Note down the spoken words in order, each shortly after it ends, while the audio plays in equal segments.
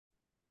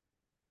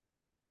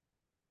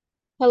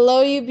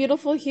Hello, you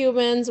beautiful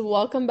humans.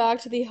 Welcome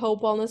back to the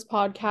Hope Wellness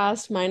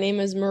Podcast. My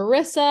name is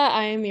Marissa.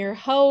 I am your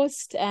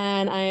host,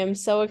 and I am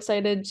so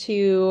excited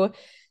to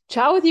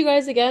chat with you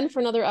guys again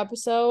for another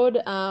episode.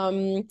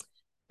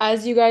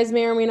 As you guys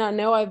may or may not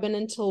know, I've been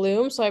in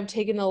Tulum, so I've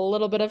taken a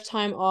little bit of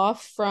time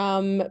off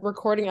from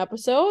recording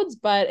episodes,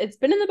 but it's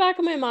been in the back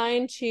of my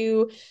mind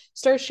to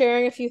start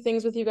sharing a few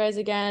things with you guys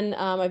again.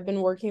 I've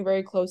been working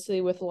very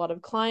closely with a lot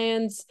of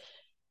clients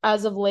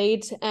as of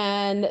late,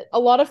 and a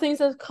lot of things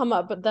have come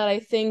up that I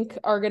think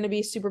are going to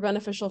be super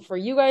beneficial for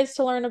you guys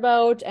to learn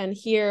about and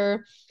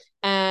hear.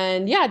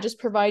 And yeah, just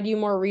provide you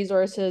more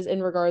resources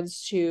in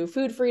regards to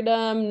food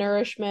freedom,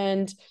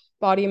 nourishment,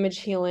 body image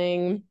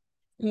healing,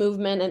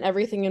 movement, and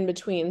everything in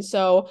between.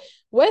 So,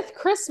 with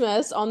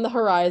Christmas on the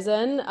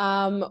horizon,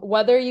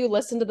 whether you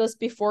listen to this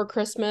before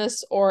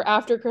Christmas or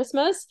after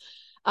Christmas,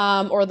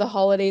 or the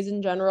holidays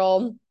in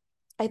general,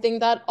 I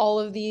think that all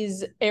of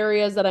these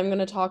areas that I'm going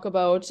to talk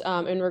about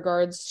in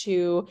regards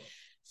to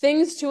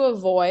things to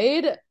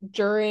avoid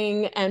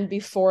during and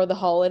before the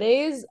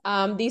holidays,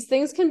 these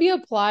things can be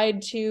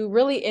applied to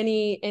really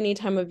any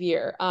time of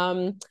year.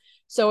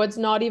 So it's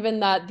not even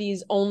that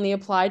these only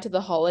apply to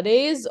the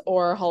holidays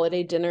or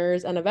holiday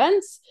dinners and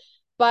events,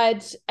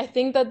 but I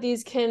think that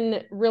these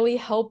can really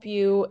help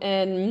you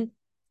in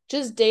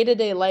just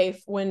day-to-day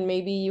life when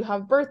maybe you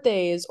have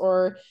birthdays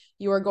or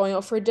you are going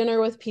out for dinner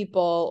with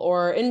people,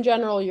 or in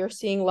general, you're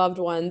seeing loved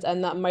ones,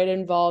 and that might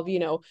involve,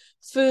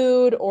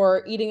 food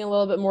or eating a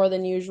little bit more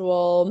than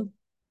usual,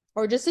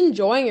 or just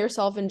enjoying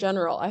yourself in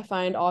general. I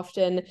find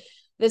often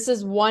this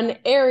is one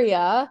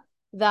area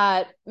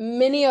that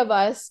many of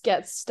us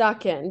get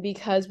stuck in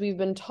because we've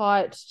been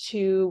taught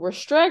to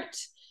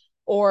restrict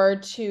or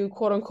to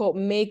quote unquote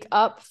make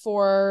up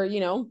for,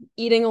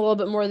 eating a little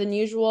bit more than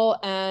usual.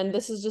 And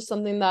this is just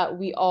something that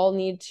we all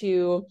need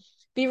to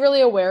be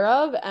really aware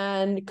of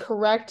and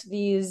correct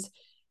these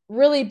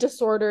really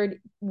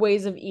disordered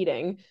ways of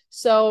eating.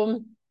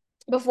 So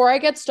before I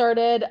get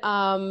started,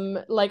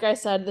 like I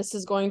said, this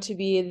is going to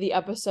be the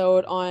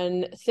episode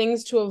on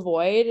things to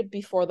avoid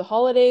before the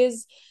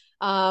holidays.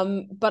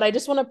 But I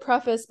just want to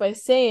preface by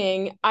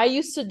saying I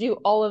used to do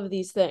all of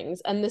these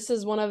things. And this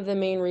is one of the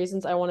main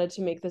reasons I wanted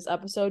to make this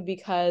episode,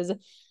 because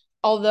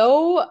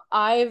although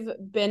I've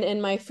been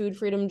in my food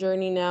freedom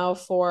journey now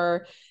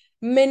for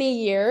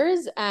many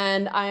years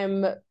and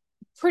I'm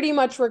pretty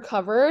much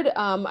recovered,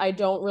 I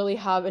don't really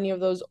have any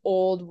of those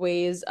old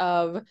ways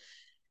of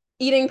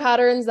eating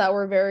patterns that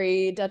were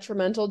very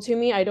detrimental to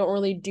me. I don't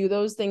really do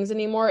those things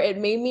anymore. It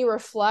made me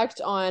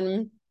reflect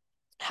on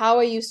how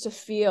I used to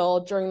feel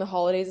during the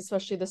holidays,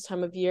 especially this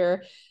time of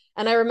year.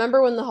 And I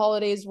remember when the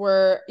holidays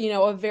were,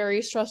 a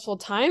very stressful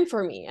time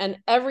for me and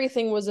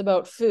everything was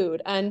about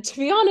food. And to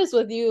be honest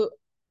with you,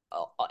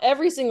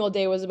 every single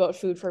day was about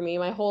food for me.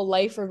 My whole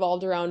life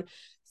revolved around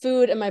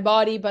food and my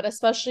body, but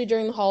especially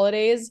during the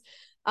holidays,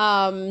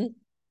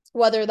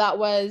 whether that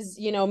was,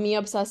 me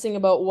obsessing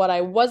about what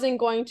I wasn't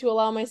going to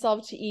allow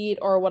myself to eat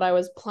or what I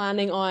was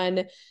planning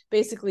on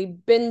basically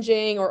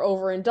binging or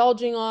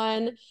overindulging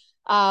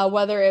on,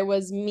 whether it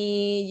was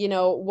me,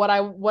 what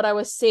I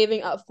was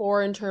saving up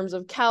for in terms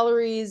of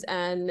calories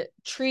and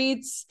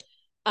treats,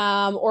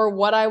 or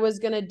what I was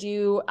gonna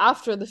do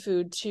after the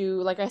food to,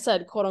 like I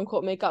said, quote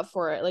unquote, make up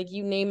for it. Like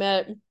you name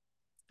it,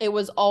 it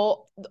was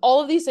all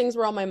of these things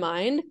were on my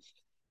mind.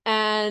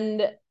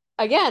 And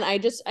again,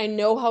 I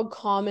know how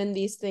common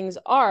these things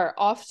are.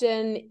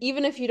 Often,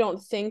 even if you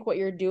don't think what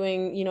you're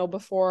doing,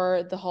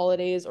 before the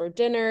holidays or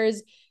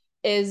dinners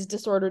is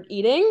disordered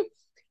eating,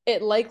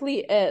 it likely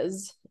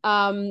is.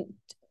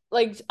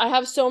 Like I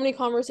have so many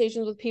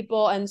conversations with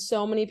people, and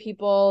so many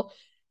people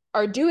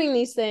are doing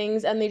these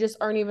things and they just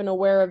aren't even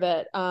aware of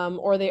it,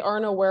 or they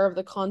aren't aware of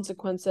the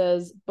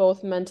consequences,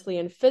 both mentally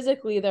and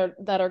physically,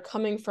 that are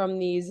coming from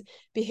these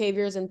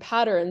behaviors and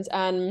patterns.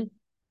 And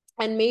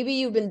maybe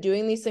you've been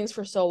doing these things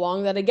for so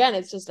long that, again,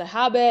 it's just a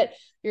habit.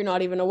 You're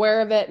not even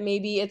aware of it.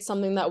 Maybe it's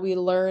something that we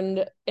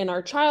learned in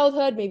our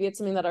childhood. Maybe it's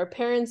something that our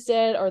parents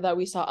did or that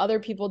we saw other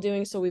people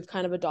doing, so we've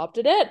kind of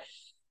adopted it.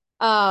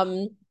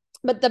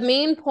 But the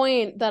main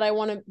point that I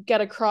want to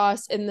get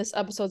across in this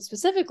episode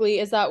specifically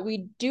is that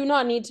we do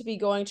not need to be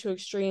going to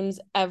extremes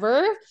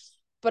ever,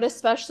 but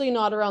especially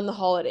not around the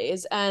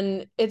holidays.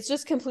 And it's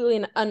just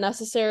completely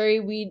unnecessary.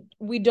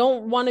 We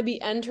don't want to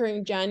be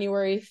entering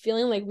January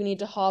feeling like we need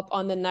to hop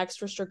on the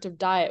next restrictive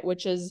diet,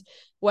 which is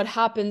what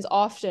happens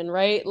often,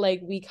 right?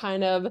 Like we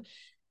kind of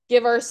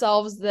give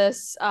ourselves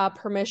this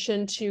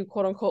permission to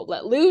quote unquote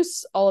let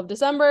loose all of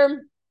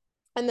December.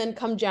 And then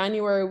come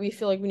January, we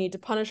feel like we need to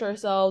punish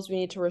ourselves, we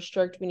need to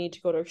restrict, we need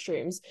to go to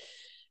extremes.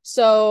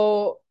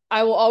 So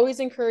I will always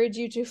encourage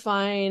you to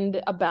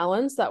find a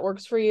balance that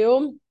works for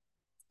you.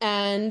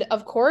 And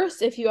of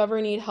course, if you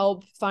ever need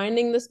help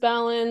finding this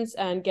balance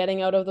and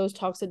getting out of those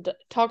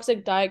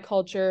toxic diet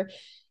culture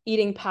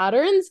eating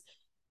patterns,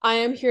 I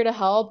am here to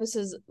help. This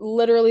is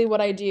literally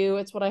what I do.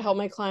 It's what I help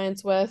my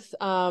clients with.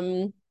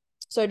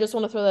 So I just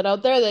want to throw that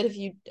out there, that if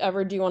you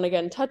ever do want to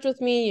get in touch with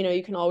me,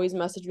 you can always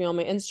message me on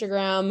my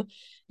Instagram.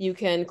 you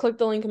can click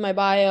the link in my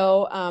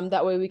bio.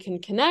 That way we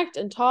can connect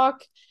and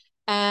talk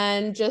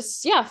and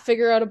just, yeah,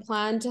 figure out a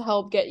plan to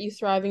help get you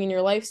thriving in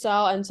your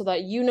lifestyle, and so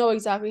that you know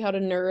exactly how to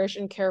nourish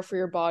and care for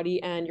your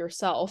body and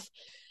yourself.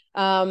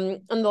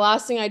 And the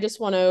last thing I just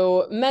want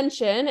to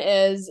mention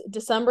is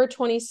December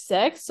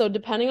 26th. So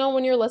depending on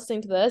when you're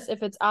listening to this,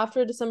 if it's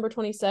after December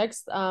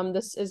 26th,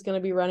 this is going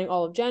to be running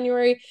all of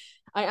January.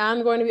 I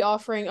am going to be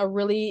offering a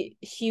really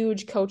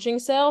huge coaching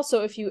sale.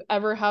 So if you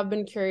ever have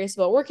been curious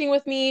about working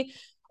with me,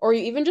 or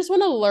you even just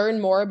want to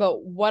learn more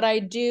about what I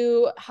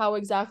do, how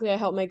exactly I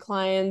help my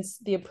clients,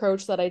 the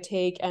approach that I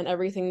take, and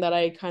everything that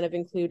I kind of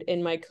include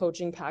in my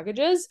coaching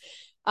packages,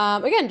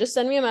 again, just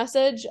send me a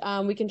message.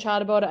 We can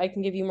chat about it. I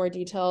can give you more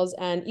details.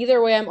 And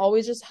either way, I'm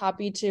always just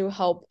happy to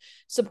help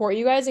support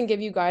you guys and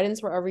give you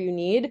guidance wherever you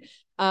need.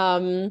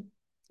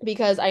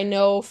 Because I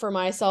know for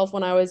myself,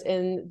 when I was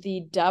in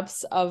the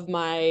depths of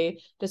my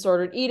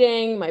disordered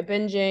eating, my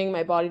binging,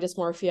 my body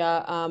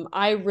dysmorphia,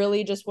 I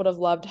really just would have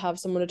loved to have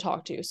someone to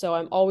talk to. So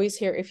I'm always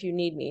here if you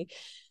need me.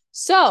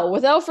 So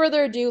without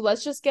further ado,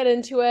 let's just get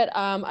into it.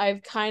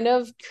 I've kind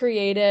of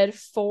created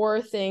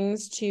 4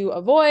 things to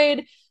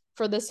avoid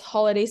for this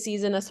holiday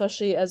season,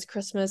 especially as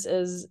Christmas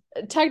is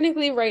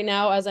technically right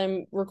now, as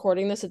I'm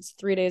recording this, it's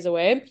 3 days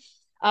away.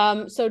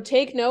 So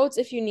take notes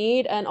if you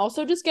need, and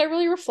also just get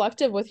really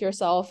reflective with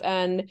yourself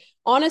and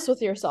honest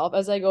with yourself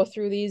as I go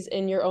through these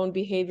in your own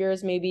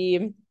behaviors.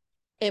 Maybe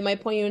it might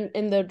point you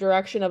in the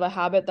direction of a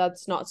habit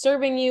that's not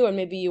serving you, and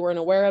maybe you weren't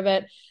aware of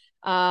it.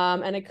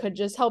 And it could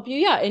just help you,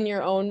 yeah, in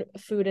your own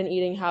food and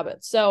eating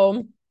habits.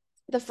 So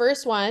the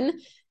first one,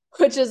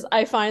 which is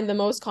I find the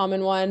most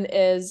common one,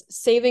 is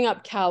saving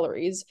up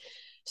calories.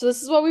 So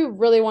this is what we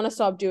really want to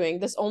stop doing.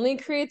 This only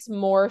creates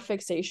more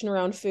fixation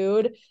around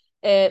food.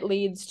 It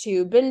leads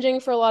to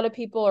binging for a lot of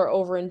people, or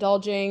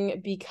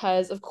overindulging,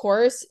 because of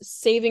course,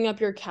 saving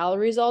up your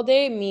calories all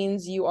day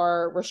means you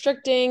are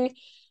restricting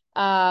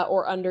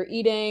or under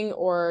eating,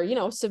 or, you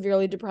know,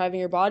 severely depriving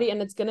your body.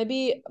 And it's going to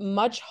be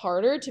much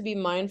harder to be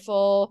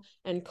mindful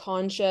and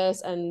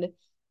conscious and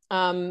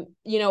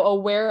you know,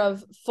 aware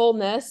of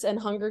fullness and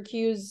hunger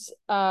cues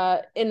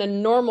in a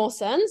normal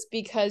sense,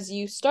 because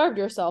you starved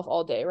yourself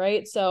all day,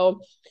 right?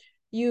 So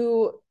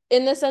you,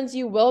 in the sense,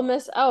 you will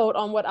miss out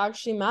on what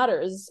actually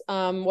matters,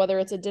 whether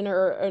it's a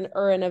dinner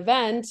or an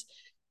event.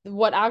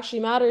 What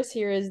actually matters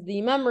here is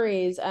the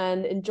memories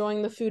and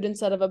enjoying the food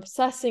instead of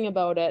obsessing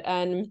about it,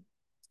 and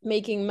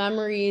making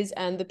memories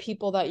and the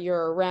people that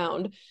you're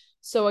around.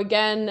 So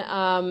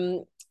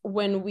again,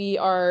 when we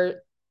are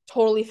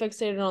totally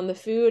fixated on the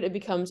food, it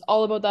becomes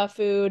all about that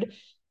food.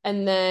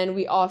 And then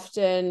we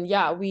often,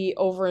 yeah, we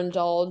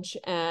overindulge,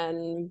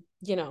 and,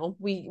 you know,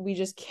 we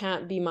just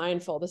can't be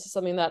mindful. This is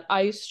something that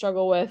I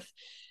struggle with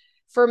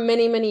for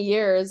many, many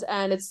years.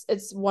 And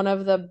it's one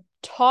of the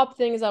top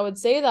things I would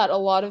say that a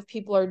lot of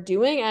people are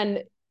doing.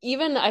 And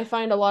even I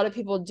find a lot of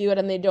people do it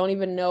and they don't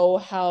even know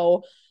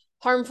how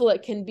harmful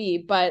it can be.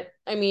 But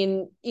I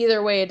mean,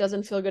 either way, it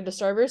doesn't feel good to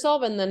starve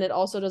yourself, and then it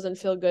also doesn't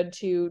feel good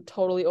to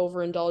totally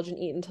overindulge and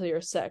eat until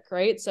you're sick,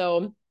 right?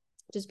 So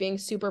just being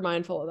super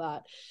mindful of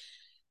that.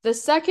 The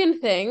second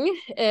thing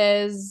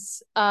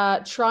is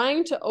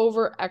trying to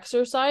over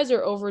exercise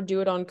or overdo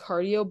it on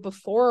cardio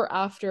before or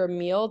after a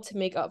meal to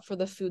make up for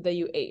the food that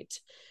you ate.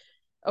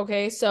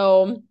 Okay,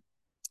 so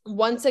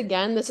once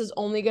again, this is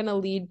only going to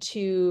lead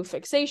to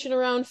fixation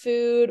around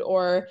food,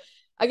 or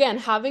again,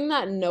 having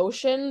that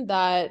notion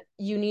that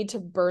you need to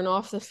burn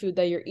off the food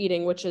that you're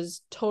eating, which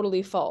is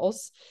totally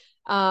false.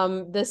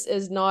 This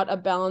is not a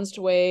balanced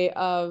way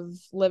of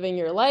living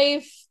your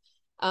life.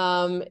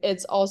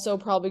 It's also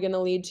probably going to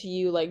lead to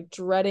you like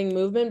dreading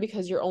movement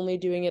because you're only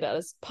doing it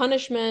as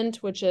punishment,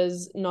 which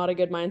is not a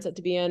good mindset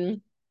to be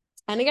in.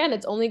 And again,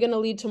 it's only going to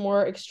lead to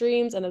more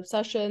extremes and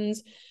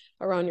obsessions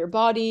around your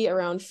body,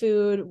 around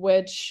food,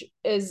 which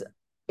is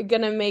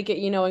going to make it,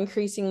 you know,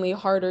 increasingly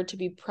harder to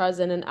be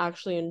present and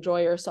actually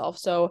enjoy yourself.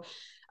 So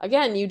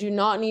again, you do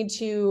not need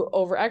to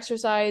over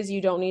exercise.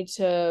 You don't need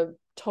to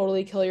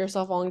totally kill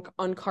yourself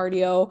on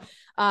cardio.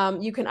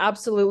 You can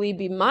absolutely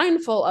be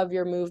mindful of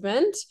your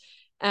movement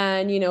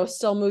and, you know,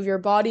 still move your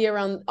body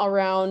around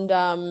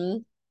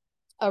the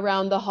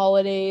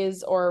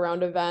holidays or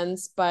around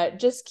events, but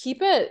just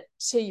keep it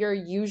to your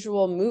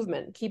usual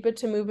movement. Keep it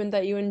to movement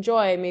that you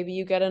enjoy. Maybe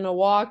you get in a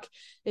walk.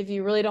 If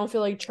you really don't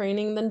feel like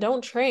training, then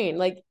don't train.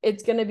 Like,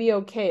 it's going to be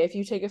okay if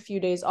you take a few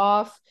days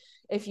off,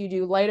 if you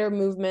do lighter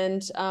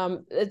movement.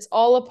 This is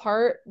all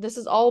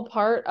a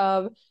part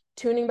of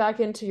tuning back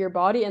into your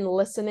body and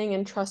listening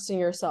and trusting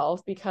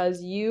yourself,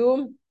 because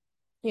you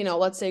know,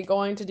 let's say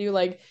going to do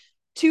like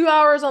 2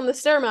 hours on the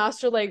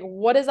Stairmaster, like,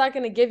 what is that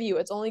going to give you?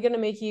 It's only going to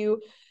make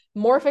you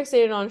more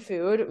fixated on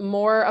food,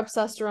 more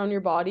obsessed around your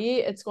body.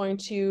 It's going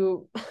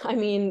to, I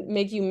mean,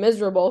 make you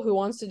miserable. Who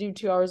wants to do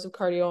 2 hours of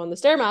cardio on the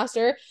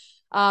Stairmaster?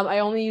 I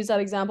only use that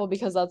example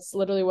because that's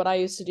literally what I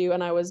used to do,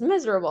 and I was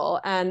miserable.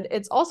 And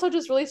it's also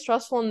just really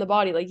stressful in the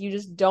body. Like, you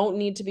just don't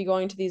need to be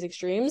going to these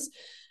extremes.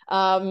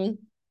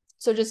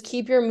 So just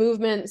keep your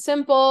movement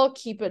simple,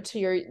 keep it to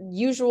your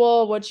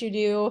usual, what you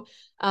do.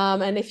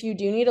 And if you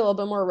do need a little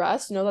bit more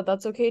rest, know that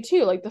that's okay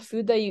too. Like the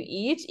food that you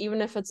eat, even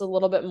if it's a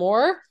little bit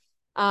more,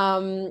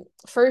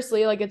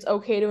 firstly, like it's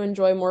okay to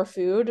enjoy more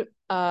food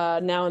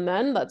now and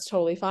then. That's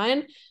totally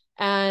fine.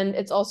 And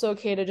it's also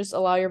okay to just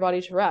allow your body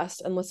to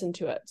rest and listen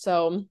to it.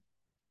 So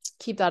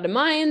keep that in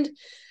mind.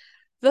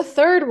 The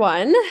third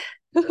one,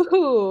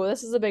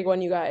 this is a big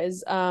one, you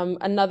guys.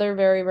 Another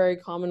very, very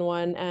common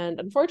one. And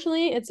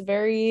unfortunately, it's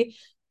very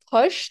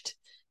pushed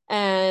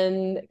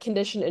and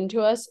conditioned into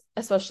us,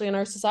 especially in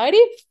our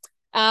society.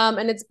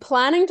 And it's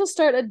planning to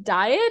start a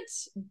diet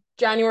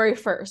January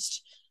 1st,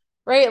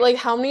 right? Like,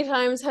 how many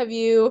times have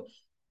you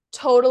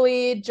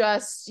totally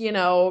just,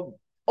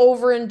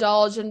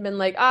 overindulged and been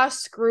like,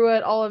 screw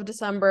it all of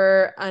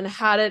December, and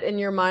had it in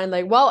your mind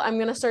like, well, I'm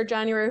gonna start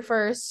January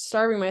 1st,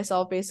 starving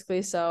myself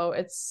basically. So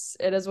it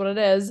is what it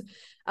is.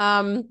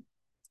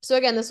 So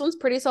again, this one's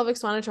pretty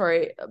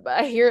self-explanatory.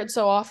 I hear it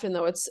so often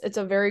though. It's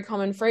a very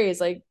common phrase,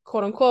 like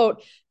quote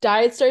unquote,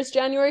 diet starts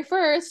January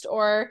 1st,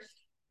 or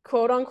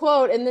quote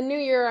unquote, in the new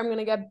year, I'm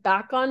gonna get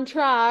back on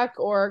track,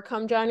 or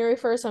come January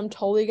 1st, I'm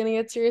totally gonna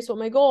get serious with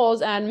my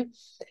goals. And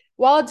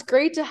while it's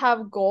great to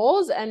have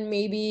goals and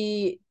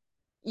maybe,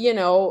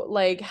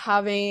 like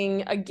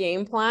having a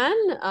game plan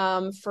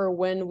for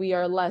when we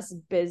are less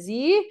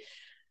busy,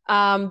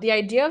 the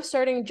idea of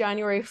starting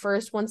January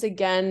 1st, once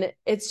again,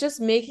 it's just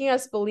making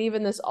us believe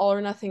in this all or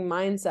nothing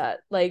mindset.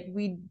 Like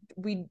we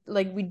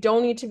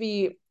don't need to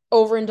be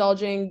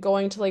overindulging,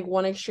 going to like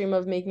one extreme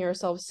of making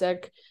ourselves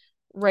sick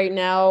right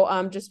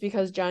now, just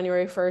because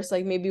January 1st,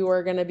 like maybe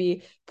we're going to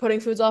be putting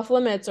foods off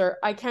limits, or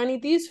I can't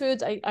eat these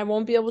foods, I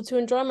won't be able to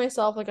enjoy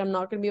myself, like I'm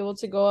not going to be able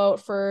to go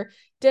out for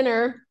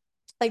dinner.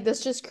 Like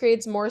this just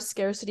creates more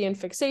scarcity and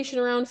fixation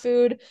around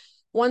food,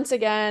 once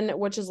again,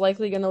 which is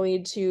likely going to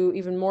lead to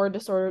even more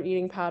disordered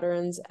eating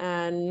patterns.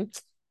 And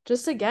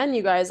just again,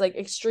 you guys, like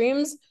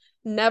extremes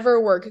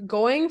never work.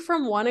 Going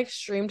from one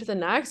extreme to the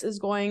next is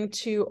going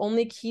to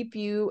only keep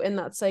you in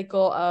that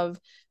cycle of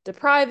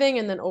depriving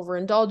and then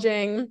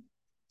overindulging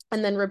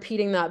and then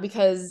repeating that,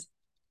 because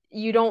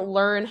you don't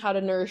learn how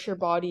to nourish your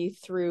body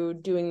through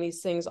doing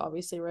these things,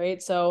 obviously, right?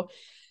 So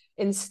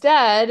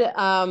instead,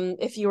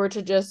 if you were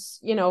to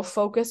just,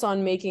 focus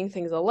on making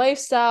things a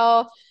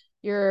lifestyle,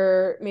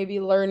 you're maybe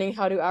learning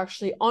how to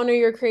actually honor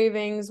your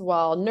cravings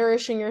while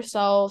nourishing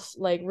yourself,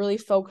 like really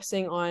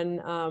focusing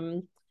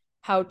on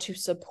how to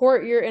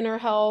support your inner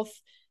health,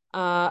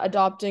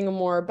 adopting a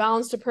more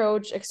balanced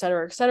approach, et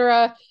cetera, et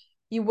cetera.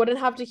 You wouldn't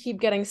have to keep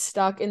getting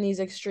stuck in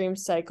these extreme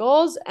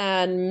cycles.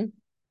 And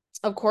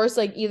of course,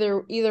 like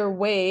either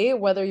way,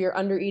 whether you're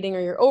under eating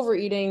or you're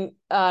overeating,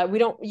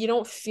 you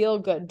don't feel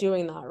good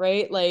doing that,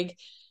 right? Like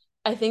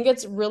I think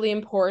it's really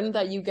important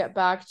that you get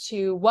back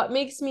to what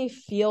makes me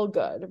feel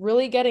good,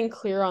 really getting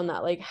clear on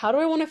that. Like, how do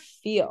I want to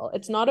feel?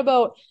 It's not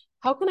about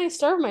how can I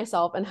starve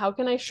myself and how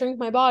can I shrink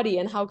my body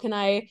and how can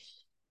I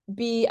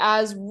be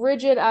as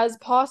rigid as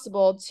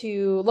possible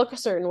to look a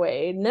certain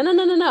way.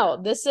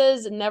 No. This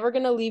is never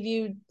going to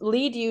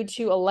lead you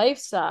to a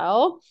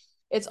lifestyle.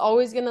 It's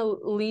always going to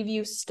leave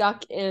you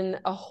stuck in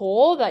a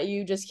hole that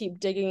you just keep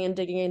digging and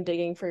digging and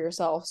digging for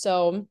yourself.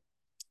 So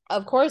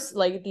of course,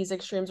 like these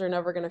extremes are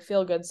never going to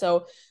feel good.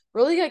 So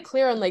really get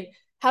clear on like,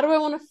 how do I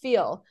want to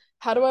feel?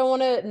 How do I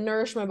want to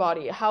nourish my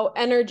body? How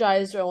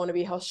energized do I want to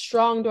be? How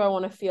strong do I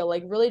want to feel?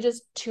 Like really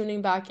just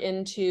tuning back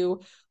into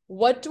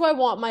what do I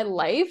want my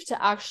life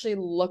to actually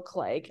look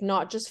like?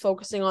 Not just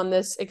focusing on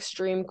this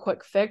extreme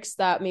quick fix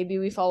that maybe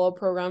we follow a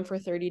program for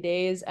 30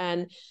 days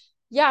and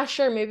yeah,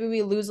 sure, maybe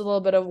we lose a little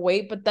bit of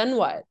weight, but then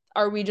what?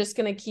 Are we just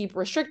going to keep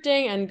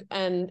restricting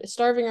and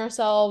starving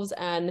ourselves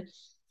and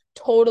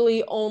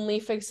totally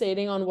only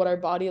fixating on what our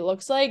body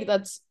looks like?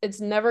 It's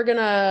never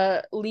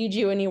gonna lead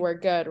you anywhere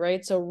good,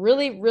 right? So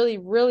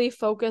really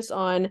focus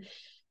on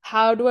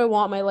how do I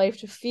want my life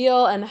to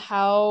feel and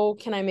how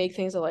can I make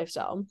things a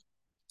lifestyle.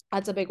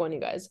 That's a big one, you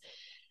guys.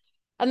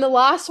 And the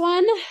last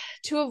one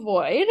to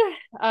avoid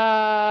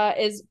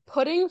is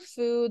putting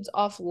foods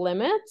off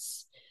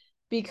limits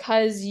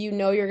because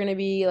you're going to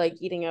be like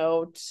eating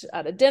out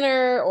at a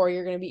dinner or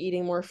you're going to be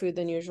eating more food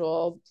than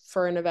usual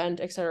for an event,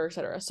 et cetera, et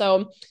cetera.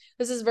 So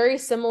this is very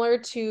similar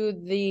to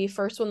the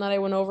first one that I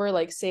went over,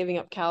 like saving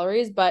up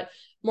calories, but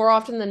more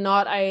often than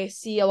not, I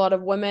see a lot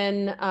of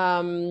women,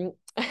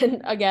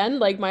 and again,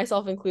 like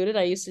myself included,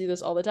 I used to do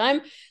this all the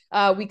time.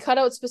 We cut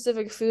out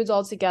specific foods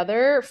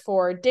altogether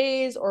for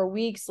days or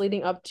weeks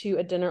leading up to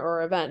a dinner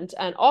or event.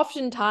 And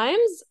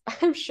oftentimes,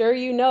 I'm sure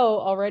you know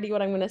already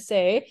what I'm going to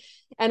say.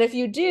 And if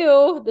you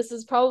do, this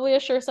is probably a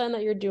sure sign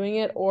that you're doing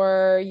it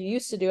or you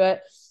used to do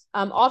it.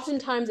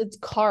 Oftentimes, it's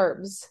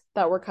carbs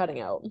that we're cutting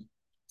out.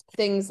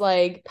 Things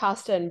like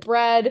pasta and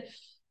bread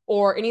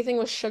or anything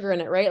with sugar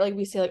in it, right? Like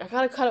we say, like, I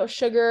gotta cut out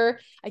sugar.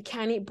 I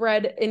can't eat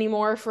bread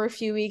anymore for a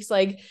few weeks.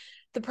 Like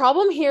the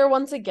problem here,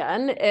 once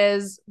again,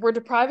 is we're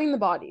depriving the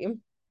body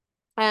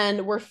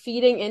and we're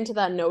feeding into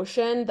that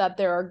notion that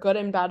there are good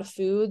and bad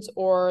foods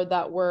or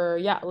that we're,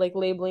 like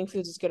labeling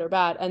foods as good or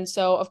bad. And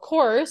so, of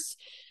course,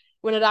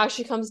 when it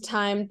actually comes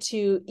time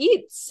to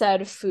eat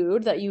said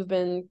food that you've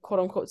been quote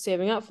unquote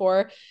saving up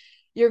for,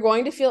 you're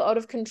going to feel out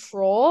of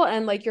control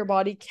and like your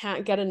body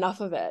can't get enough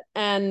of it.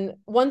 And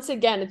once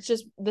again, it's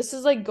just, this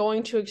is like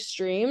going to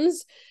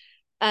extremes,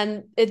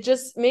 and it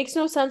just makes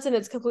no sense and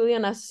it's completely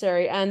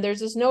unnecessary. And there's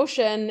this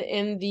notion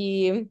in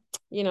the,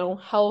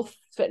 health,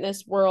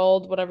 fitness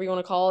world, whatever you want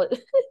to call it,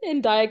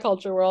 in diet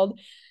culture world,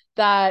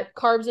 that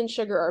carbs and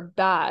sugar are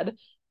bad.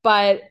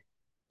 But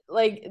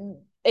like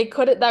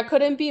that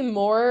couldn't be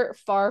more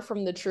far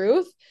from the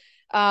truth.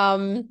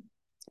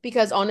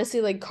 Because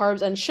honestly, like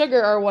carbs and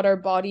sugar are what our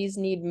bodies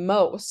need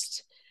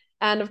most.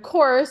 And of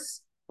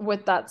course,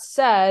 with that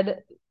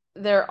said,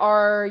 there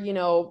are,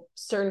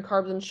 certain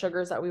carbs and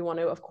sugars that we want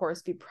to, of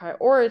course, be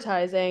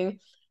prioritizing.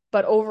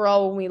 But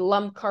overall, when we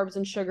lump carbs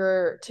and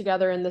sugar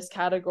together in this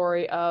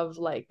category of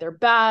like, they're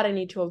bad, I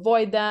need to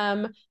avoid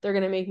them, they're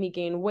going to make me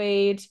gain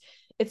weight,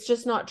 it's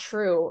just not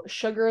true.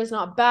 Sugar is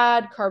not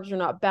bad. Carbs are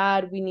not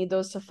bad. We need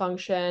those to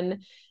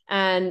function.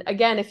 And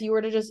again, if you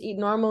were to just eat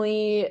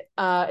normally,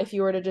 if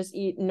you were to just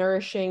eat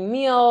nourishing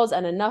meals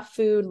and enough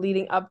food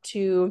leading up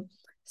to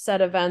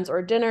said events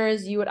or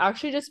dinners, you would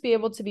actually just be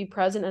able to be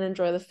present and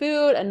enjoy the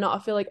food and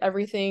not feel like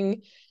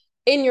everything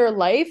in your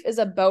life is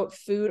about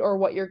food or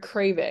what you're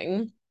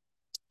craving.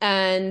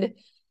 And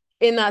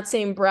in that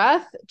same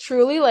breath,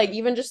 truly, like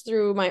even just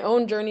through my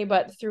own journey,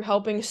 but through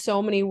helping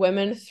so many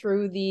women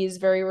through these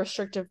very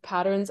restrictive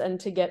patterns and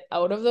to get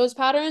out of those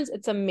patterns,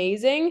 it's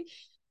amazing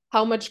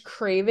how much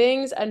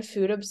cravings and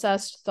food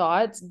obsessed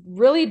thoughts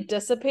really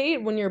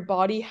dissipate when your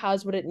body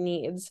has what it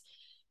needs.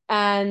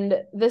 And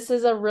this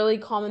is a really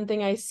common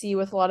thing I see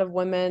with a lot of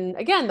women,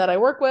 again, that I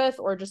work with,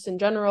 or just in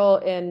general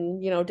in,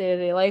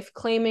 day-to-day life,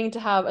 claiming to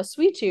have a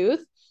sweet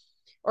tooth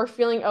or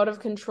feeling out of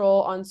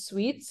control on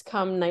sweets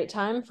come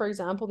nighttime, for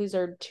example. These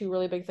are two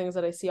really big things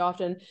that I see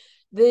often.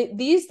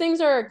 These things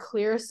are a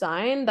clear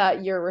sign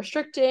that you're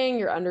restricting,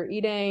 you're under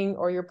eating,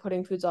 or you're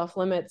putting foods off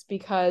limits,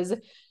 because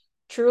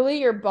truly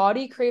your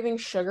body craving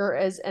sugar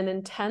is an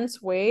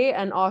intense way,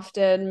 and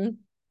often,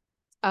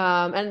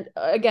 and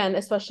again,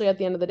 especially at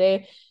the end of the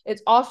day,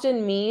 it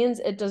often means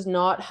it does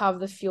not have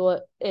the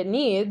fuel it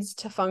needs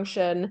to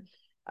function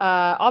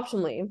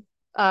optimally.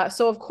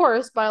 So of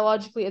course,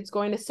 biologically, it's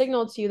going to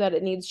signal to you that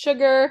it needs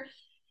sugar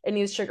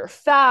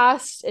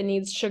fast, it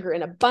needs sugar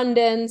in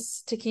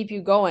abundance to keep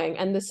you going.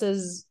 And this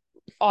is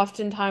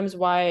oftentimes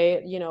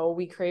why,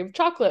 we crave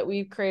chocolate,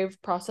 we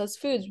crave processed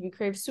foods, we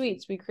crave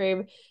sweets, we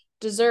crave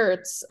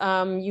desserts,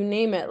 you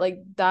name it. Like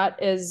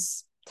that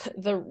is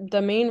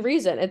the main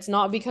reason. It's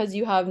not because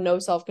you have no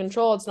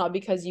self-control. It's not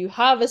because you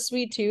have a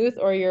sweet tooth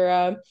or you're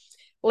a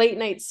late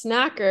night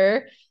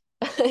snacker.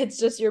 It's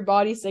just your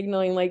body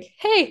signaling like,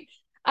 hey,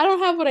 I don't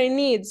have what I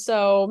need,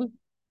 so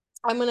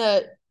I'm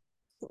gonna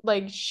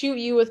like shoot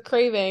you with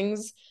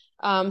cravings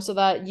so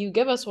that you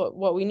give us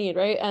what we need,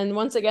 right? And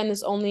once again,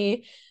 this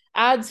only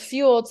adds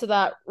fuel to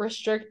that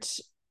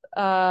restrict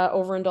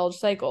overindulge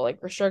cycle,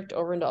 like restrict,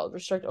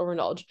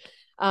 overindulge.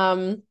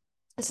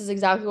 This is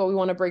exactly what we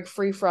want to break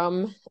free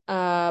from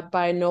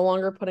by no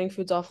longer putting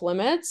foods off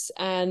limits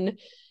and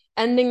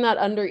ending that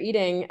under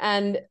eating.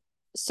 And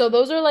so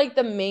those are like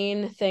the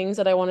main things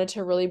that I wanted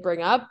to really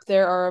bring up.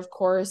 There are, of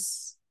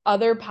course,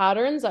 other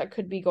patterns that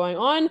could be going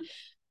on,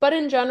 but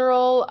in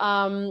general,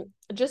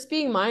 just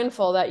being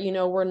mindful that,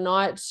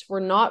 we're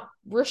not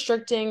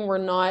restricting, we're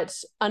not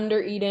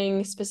under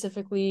eating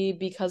specifically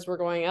because we're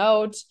going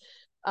out.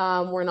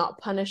 We're not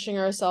punishing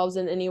ourselves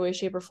in any way,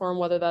 shape, or form,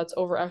 whether that's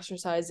over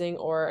exercising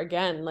or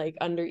again, like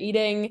under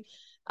eating.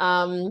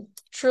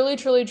 Truly,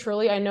 truly,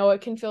 truly, I know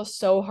it can feel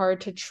so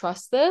hard to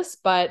trust this,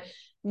 but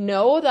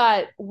know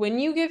that when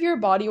you give your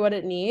body what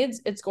it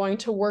needs, it's going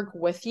to work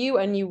with you,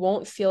 and you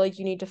won't feel like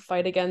you need to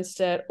fight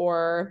against it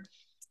or,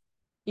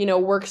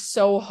 work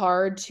so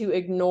hard to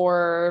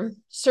ignore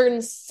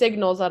certain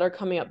signals that are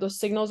coming up. Those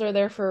signals are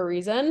there for a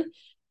reason.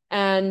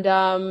 And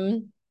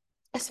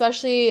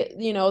especially,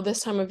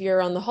 this time of year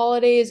around the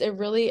holidays, it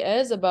really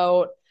is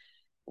about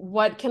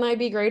what can I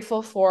be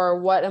grateful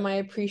for? What am I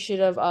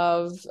appreciative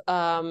of?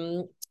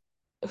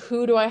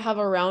 Who do I have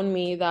around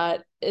me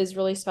that is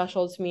really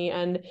special to me?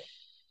 And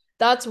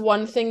that's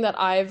one thing that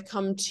I've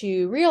come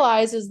to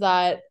realize, is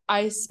that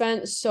I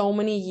spent so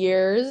many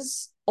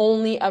years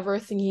only ever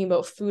thinking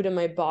about food in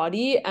my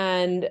body.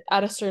 And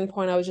at a certain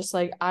point, I was just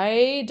like,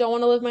 I don't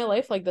want to live my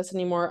life like this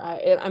anymore.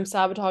 I'm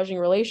sabotaging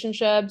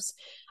relationships.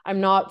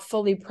 I'm not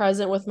fully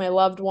present with my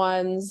loved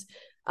ones.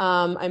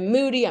 I'm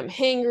moody, I'm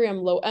hangry, I'm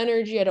low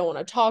energy. I don't want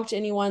to talk to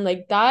anyone.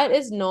 Like that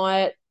is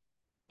not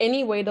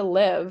any way to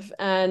live.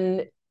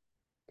 And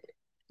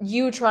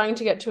you trying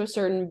to get to a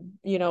certain,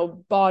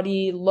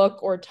 body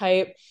look or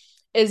type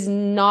is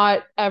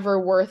not ever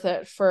worth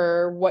it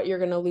for what you're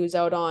going to lose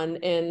out on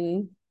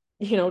in,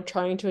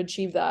 trying to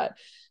achieve that.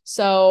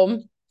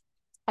 So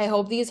I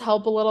hope these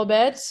help a little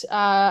bit.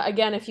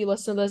 Again, if you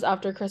listen to this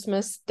after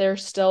Christmas, they're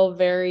still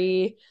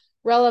very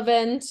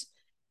relevant.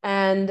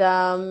 And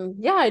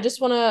yeah,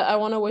 I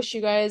want to wish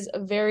you guys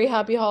a very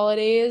happy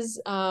holidays.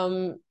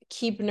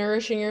 Keep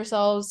nourishing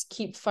yourselves,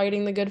 keep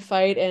fighting the good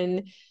fight,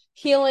 and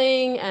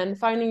healing and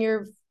finding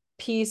your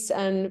peace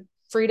and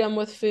freedom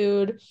with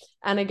food.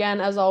 And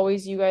again, as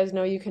always, you guys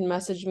know you can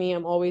message me.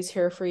 I'm always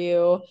here for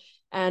you.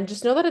 And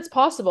just know that it's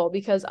possible,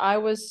 because I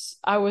was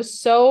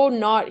so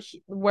not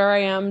where I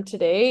am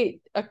today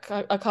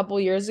a couple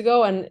years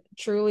ago, and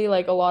truly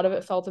like a lot of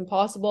it felt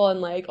impossible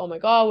and like, oh my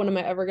God, when am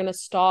I ever gonna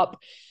stop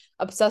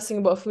obsessing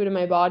about food in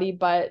my body?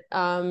 But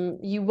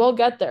you will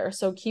get there.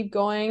 So keep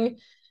going,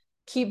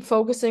 keep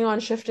focusing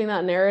on shifting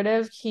that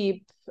narrative,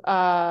 keep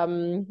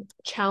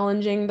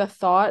challenging the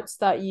thoughts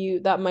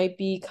that might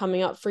be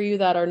coming up for you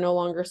that are no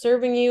longer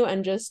serving you,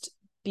 and just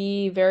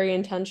be very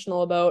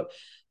intentional about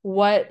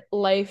what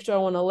life do I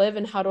want to live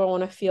and how do I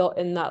want to feel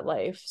in that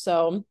life.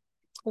 So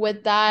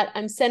with that,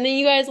 I'm sending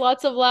you guys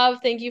lots of love.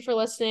 Thank you for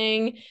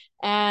listening,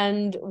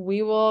 and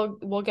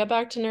we'll get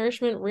back to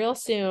nourishment real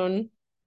soon.